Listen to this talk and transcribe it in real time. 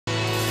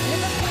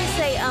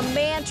a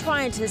man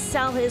trying to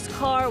sell his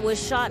car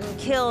was shot and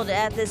killed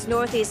at this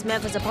Northeast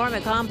Memphis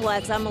apartment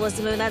complex. I'm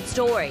Melissa Moon. That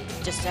story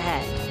just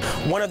ahead.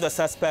 One of the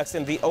suspects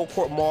in the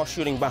Oakport Mall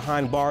shooting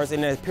behind bars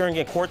and appearing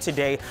in court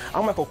today.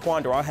 I'm Michael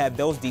Quander. I'll have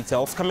those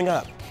details coming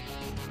up.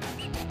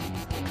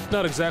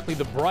 Not exactly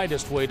the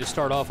brightest way to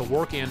start off a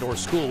work and/or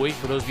school week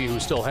for those of you who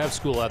still have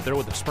school out there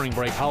with the spring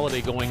break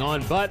holiday going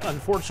on. But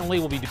unfortunately,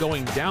 we'll be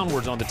going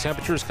downwards on the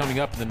temperatures coming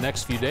up in the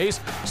next few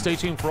days. Stay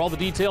tuned for all the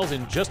details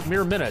in just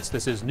mere minutes.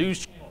 This is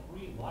News Channel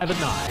 3 live at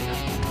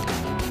 9.